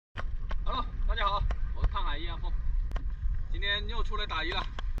今天又出来打鱼了。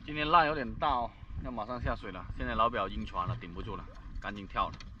今天浪有点大哦，要马上下水了。现在老表晕船了，顶不住了，赶紧跳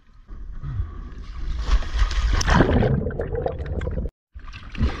了。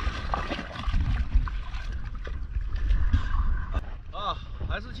啊，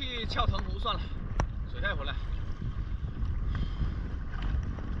还是去跳藤湖算了，水太浑了。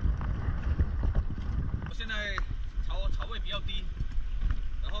我现在潮位比较低，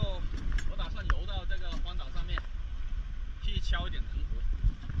然后我打算游到这个荒岛上面去敲一点藤壶，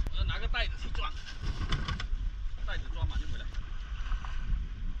拿个袋子去装，袋子装满就回来。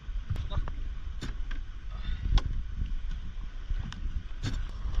走。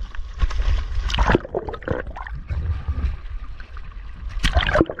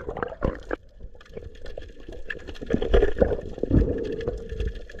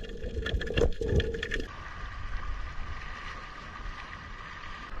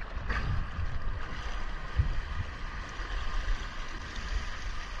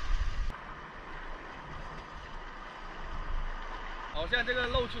好像这个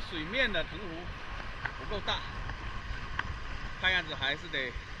露出水面的藤壶不够大，看样子还是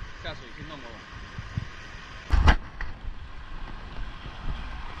得下水去弄哦。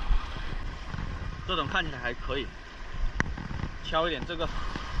这种看起来还可以，敲一点这个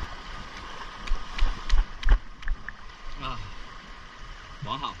啊，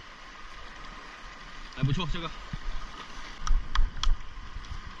完好，还不错这个。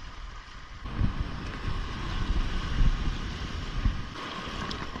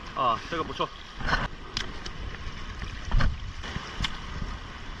啊，这个不错。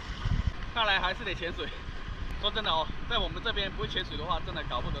看来还是得潜水。说真的哦，在我们这边不会潜水的话，真的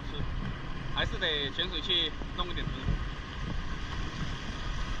搞不得吃，还是得潜水去弄一点藤壶。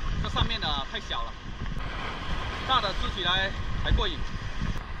这上面的太小了，大的吃起来还过瘾。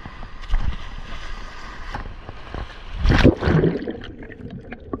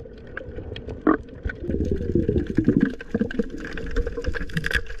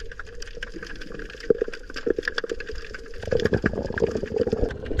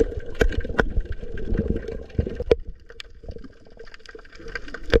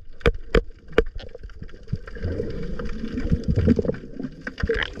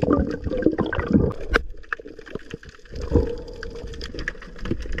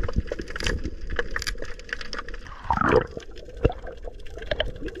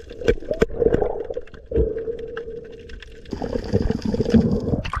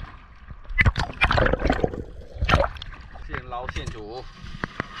现捞现煮，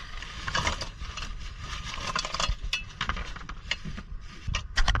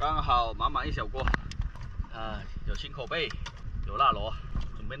刚好满满一小锅，有青口贝，有辣螺，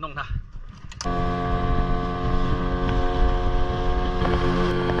准备弄它。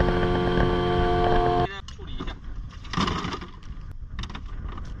处理一下，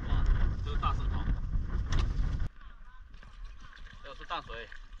哇，这个大生蚝，要是淡水，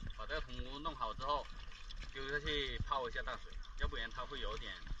把这个藤壶弄好之后。丢下去泡一下淡水，要不然它会有点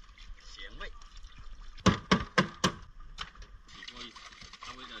咸味。洗过一次，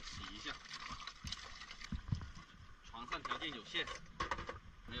稍微的洗一下。船上条件有限，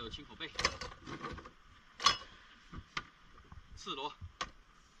还有青口贝、刺螺、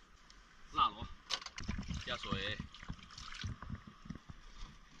辣螺，下水。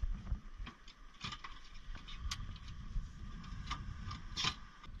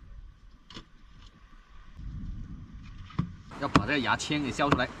要把这个牙签给削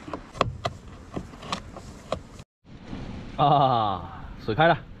出来。啊，水开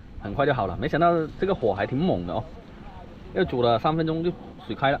了，很快就好了。没想到这个火还挺猛的哦，要煮了3分钟就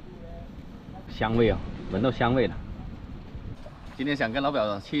水开了，香味啊，闻到香味了。今天想跟老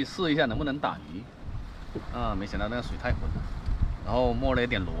表去试一下能不能打鱼，没想到那个水太浑了，然后摸了一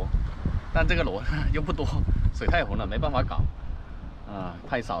点螺，但这个螺又不多，水太浑了，没办法搞。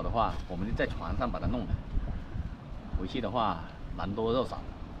太少的话，我们就在船上把它弄了。回去的话，人多肉少，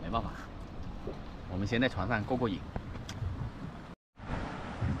没办法。我们先在船上过瘾。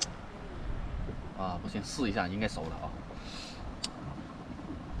我先试一下，应该熟了啊。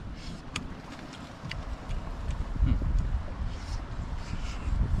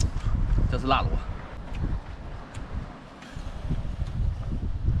这是辣螺，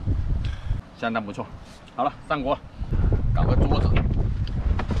相当不错。好了，上锅，搞个桌子，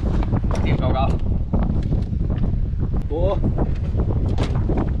垫高高。锅，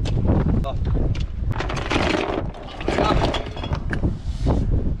到，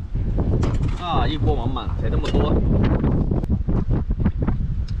一锅满满，才这么多。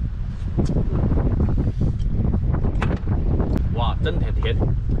哇，真甜，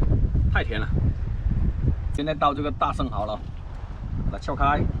太甜了。现在到这个大生蚝了，把它撬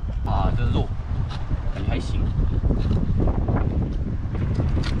开。啊，这肉感觉还行。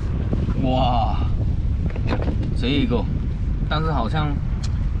哇，这个，但是好像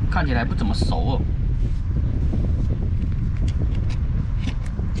看起来不怎么熟哦。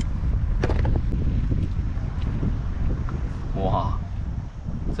哇，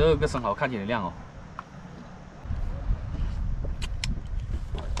这个生蚝看起来亮哦。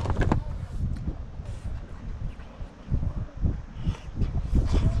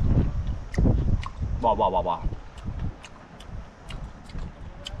 哇哇哇哇！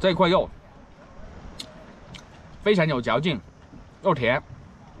这块肉非常有嚼劲，又甜，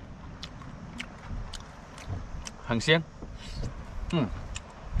很鲜。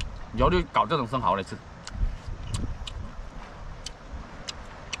以后就搞这种生蚝来吃。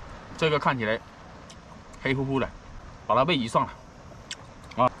这个看起来黑乎乎的，把它被移算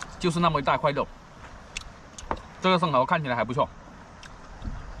了。啊，就是那么一大块肉。这个生蚝看起来还不错。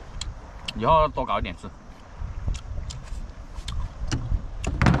 以后多搞一点吃。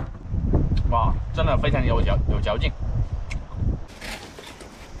哇，真的非常有嚼劲。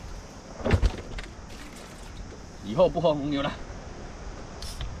以后不喝红牛了，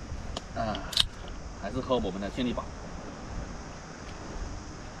还是喝我们的健力宝。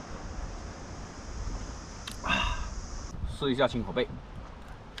试一下青口贝，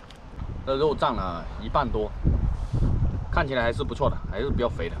这肉占了1半多，看起来还是不错的，还是比较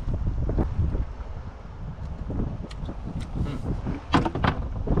肥的。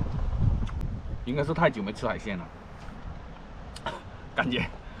 应该是太久没吃海鲜了，感觉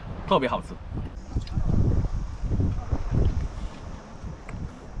特别好吃。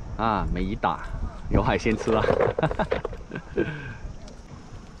啊，没一打，有海鲜吃了。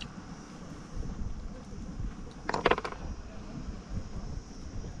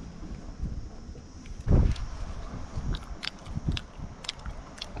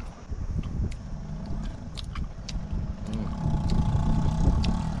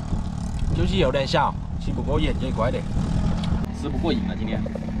就是有点像，吃不过瘾这一块的，吃不过瘾了今天，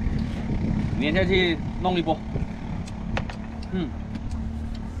明天再去弄一波。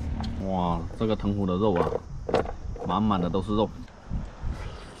哇，这个藤壶的肉啊，满满的都是肉。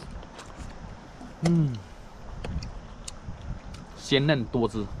鲜嫩多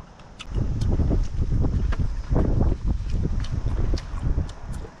汁。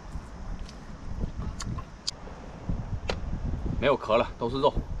没有壳了，都是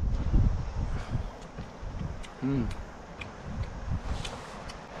肉。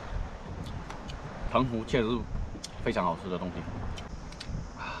藤壶确实是非常好吃的东西，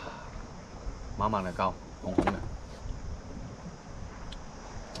满满的膏，红红的。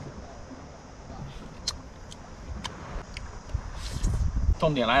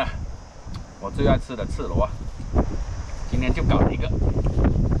重点来了，我最爱吃的赤螺啊，今天就搞了一个。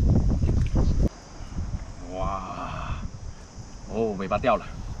哇，哦，尾巴掉了，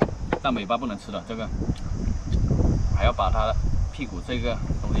但尾巴不能吃了，这个还要把它的屁股这个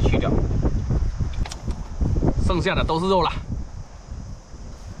东西去掉。 剩下的都是肉了。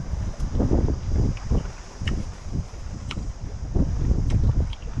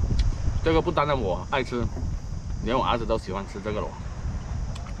这个不单单我爱吃，连我儿子都喜欢吃这个螺。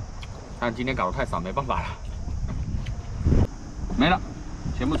但今天搞得太少，没办法了。没了，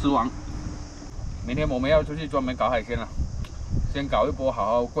全部吃完。明天我们要出去专门搞海鲜了，先搞一波，好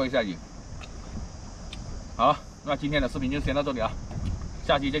好过一下瘾。好了，那今天的视频就先到这里了，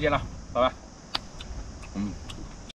下期再见了，拜拜。